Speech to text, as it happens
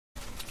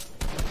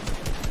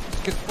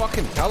It's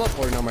fucking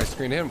teleporting on my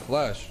screen. Him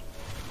flesh.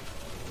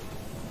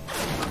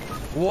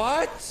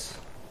 What?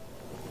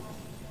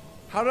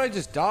 How did I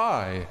just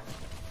die?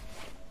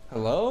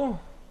 Hello?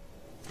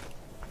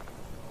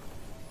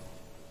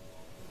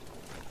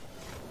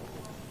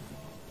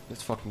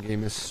 This fucking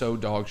game is so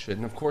dog shit.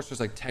 And of course there's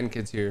like 10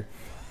 kids here.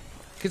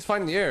 Kids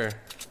flying in the air.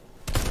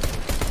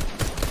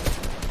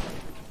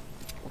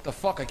 What the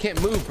fuck? I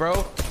can't move,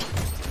 bro.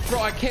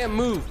 Bro, I can't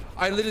move.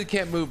 I literally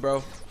can't move,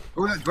 bro.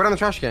 Go down the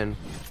trash can.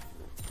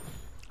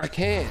 I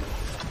can't.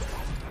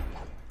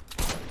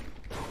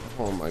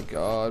 Oh my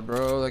god,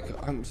 bro. Like,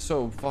 I'm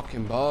so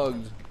fucking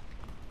bugged.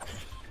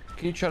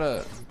 Can you try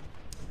to...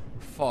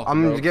 Fuck,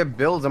 I'm bro. gonna get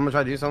builds. I'm gonna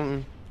try to do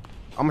something.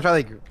 I'm gonna try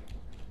like...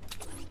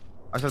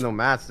 I just have no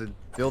mats to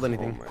build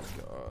anything. Oh my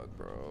god,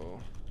 bro.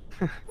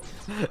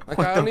 Like,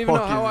 I don't even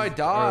know how I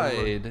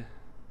died.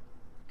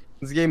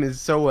 This game is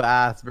so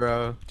ass,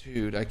 bro.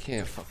 Dude, I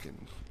can't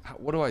fucking...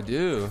 What do I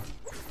do?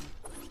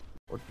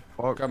 What the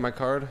fuck? Got my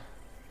card.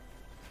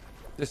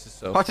 This is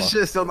so Watch this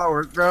shit still not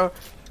work, bro.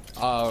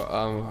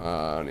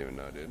 I don't even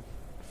know, dude.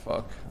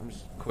 Fuck. I'm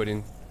just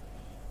quitting.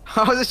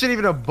 How is this shit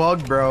even a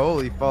bug, bro?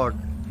 Holy fuck.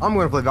 I'm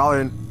gonna play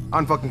Valorant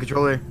on fucking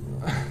controller.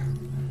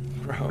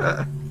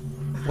 Bro.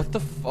 What the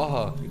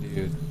fuck,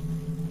 dude?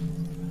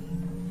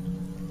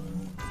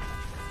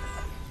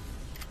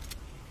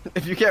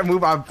 If you can't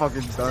move, I'm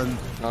fucking done.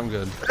 I'm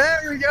good. There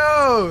we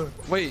go!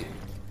 Wait.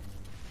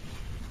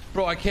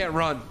 Bro, I can't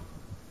run.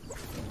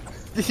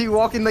 You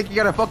walking like you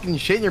got a fucking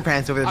shit in your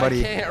pants over there,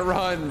 buddy. I can't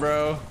run,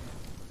 bro.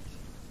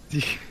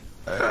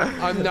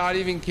 I'm not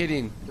even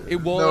kidding. It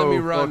won't let me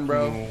run,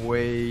 bro. No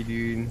way,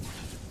 dude.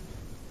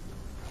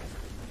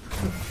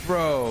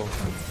 Bro,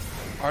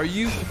 are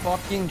you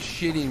fucking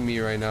shitting me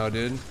right now,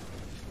 dude?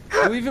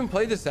 Do we even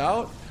play this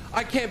out?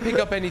 I can't pick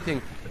up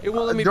anything. It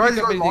won't let me pick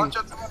up anything.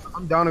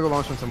 I'm down to go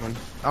launch on someone.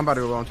 I'm about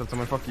to go launch on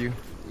someone. Fuck you.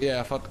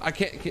 Yeah, fuck. I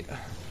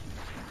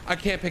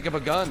can't pick up a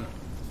gun.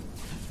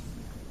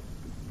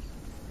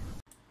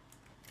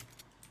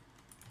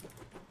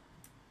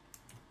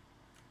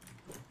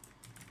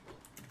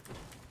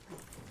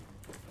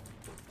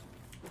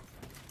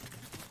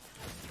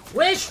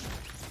 Wish!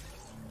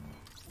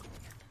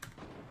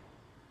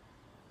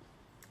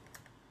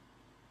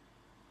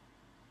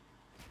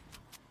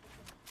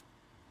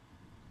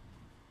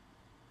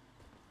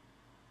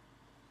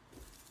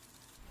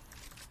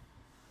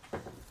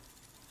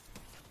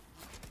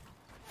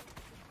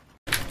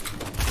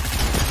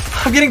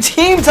 I'm getting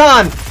teamed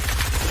on!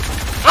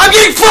 I'm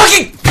getting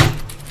fucking...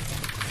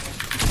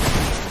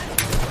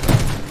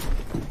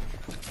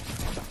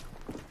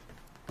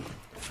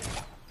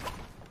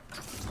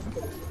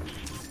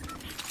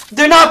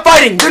 They're not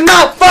fighting! They're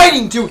not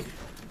fighting, dude!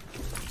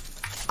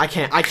 I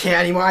can't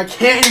anymore, I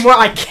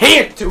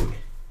can't, dude!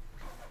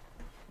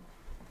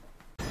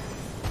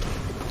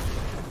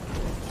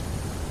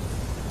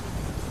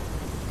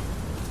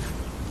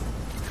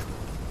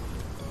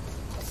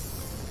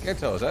 Can't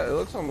tell. It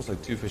looks almost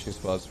like two fishing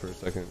spots for a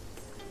second.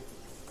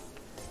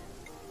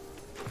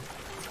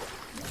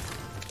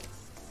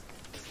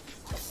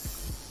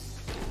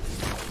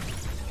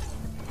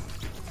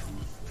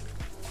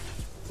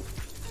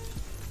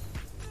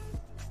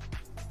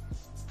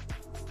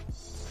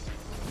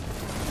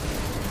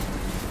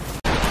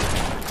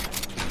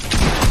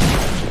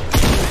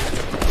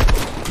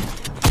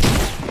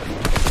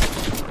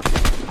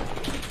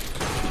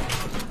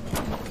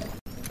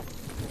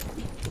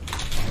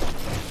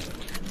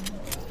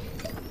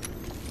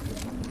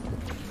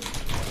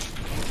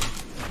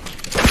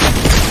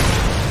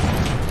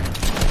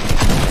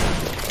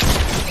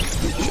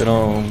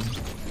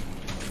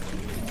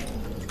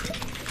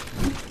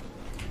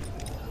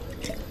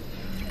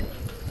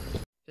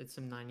 Did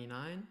some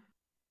 99.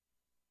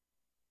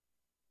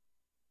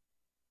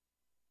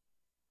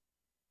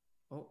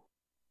 Oh.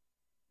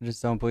 I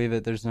just don't believe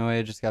it. There's no way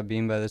I just got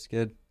beamed by this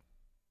kid.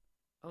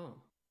 Oh.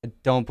 I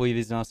don't believe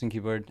he's an Austin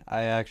keyboard.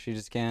 I actually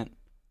just can't.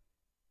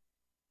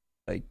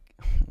 Like,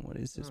 what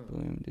is this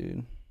bloom,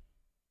 dude?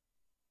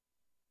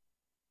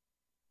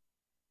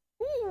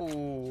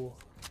 Ooh.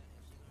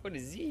 What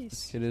is this?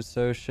 This kid is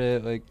so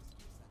shit. Like,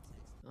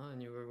 oh,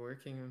 and you were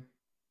working him.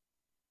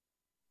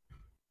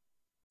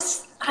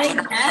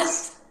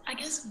 I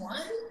guess one.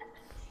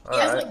 You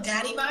have like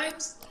daddy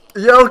vibes.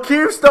 Yo,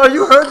 Keemstar,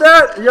 you heard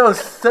that? Yo,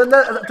 send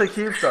that to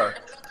Keemstar.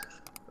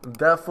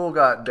 That fool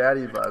got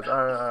daddy vibes.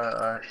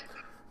 Alright.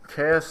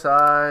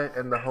 KSI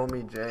and the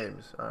homie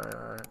James.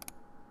 Alright.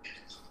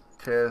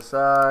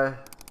 KSI.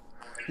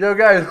 Yo,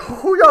 guys,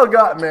 who y'all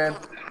got, man?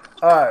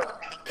 Alright.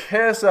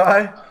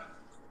 KSI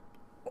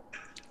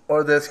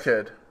or this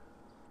kid?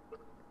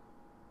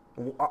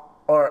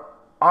 Or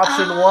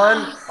option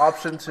one,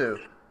 option two.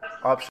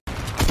 Option.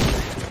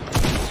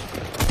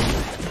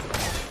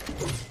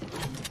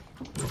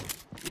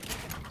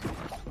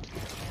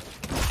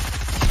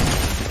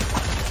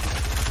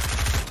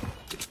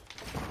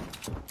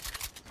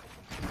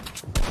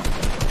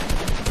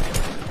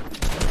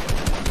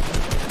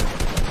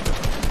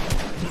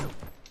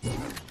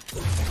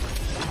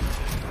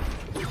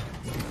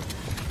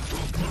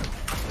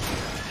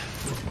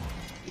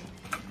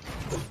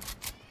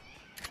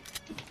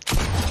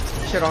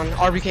 shit on.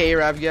 RBK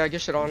Arab, yeah,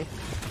 get shit on.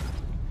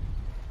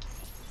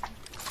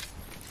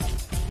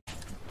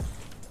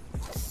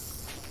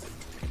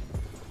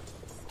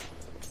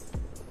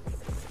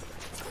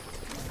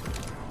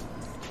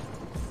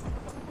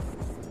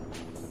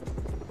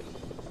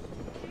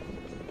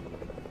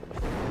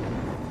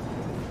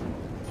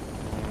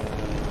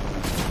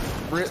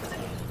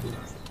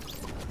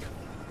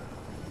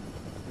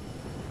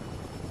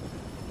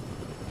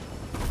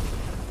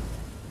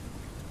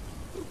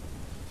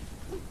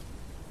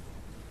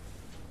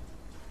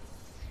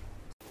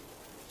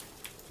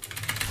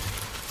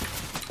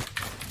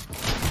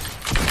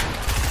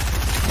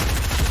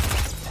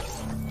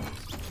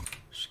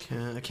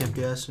 I can't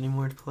be asked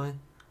anymore to play.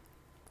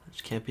 I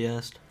just can't be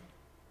asked.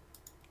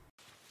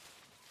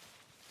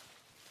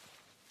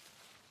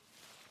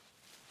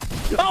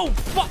 Oh,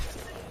 fuck!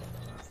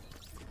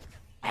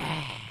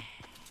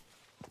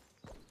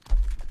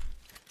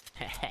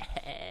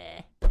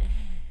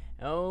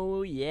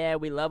 Oh, yeah,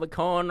 we love a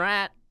corn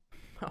rat.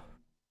 Oh.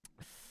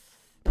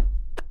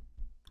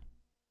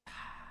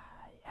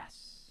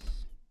 Yes.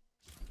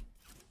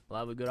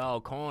 Love a good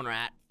old corn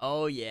rat.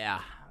 Oh, yeah.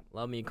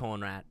 Love me a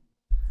corn rat.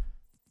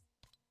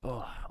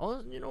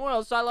 Oh, you know what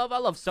else I love? I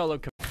love solo.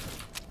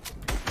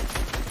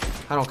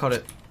 I don't cut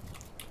it.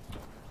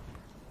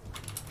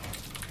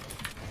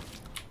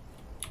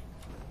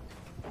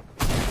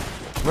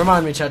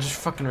 Remind me, Chad. Just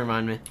fucking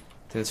remind me.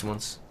 Do this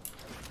once.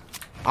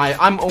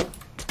 I'm. Oh. Oh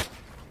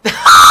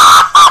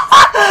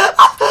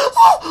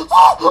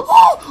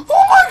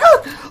my god!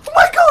 Oh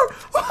my god!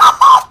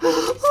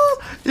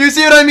 You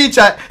see what I mean,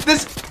 Chad?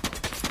 This.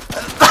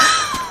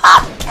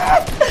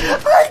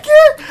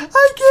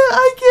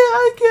 I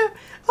can't.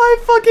 I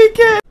fucking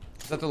can't.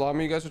 Is that the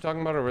llama you guys were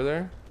talking about over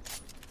there?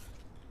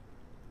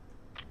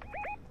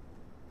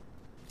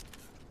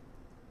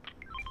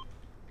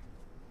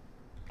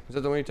 Is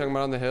that the one you're talking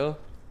about on the hill?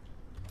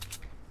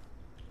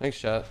 Thanks,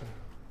 chat.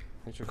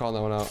 Thanks for calling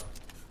that one out.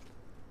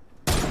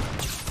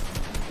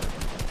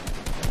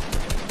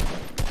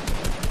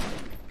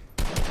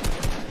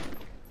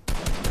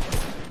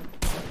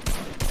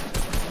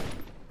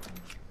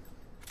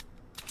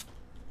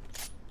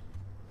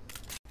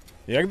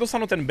 Jak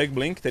dostanú ten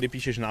backbling, ktorý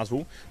píšeš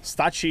názvu,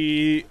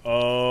 stačí,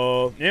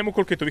 neviem o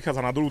koľko to vychádza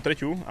na druhú,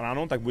 tretiu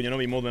ráno, tak bude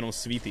nový mod menom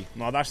Sweety.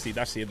 No a dáš si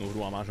jednu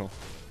hru a máš ho.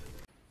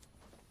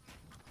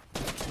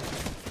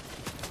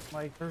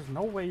 Like, there's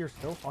no way you're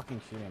still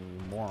fucking shooting,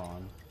 you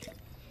moron.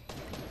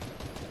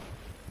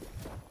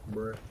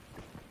 Bruh.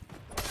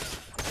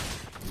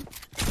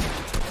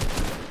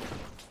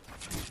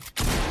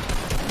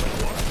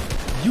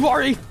 You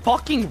are a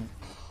fucking...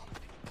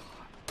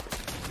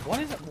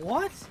 What is it?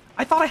 What?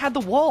 I thought I had the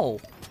wall.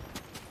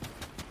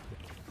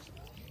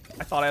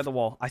 I thought I had the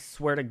wall. I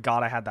swear to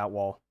God I had that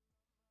wall.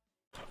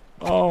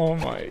 Oh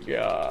my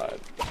god.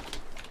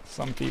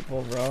 Some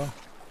people, bro.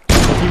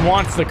 He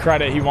wants the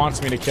credit. He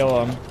wants me to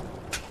kill him.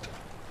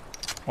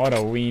 What a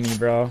weenie,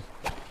 bro.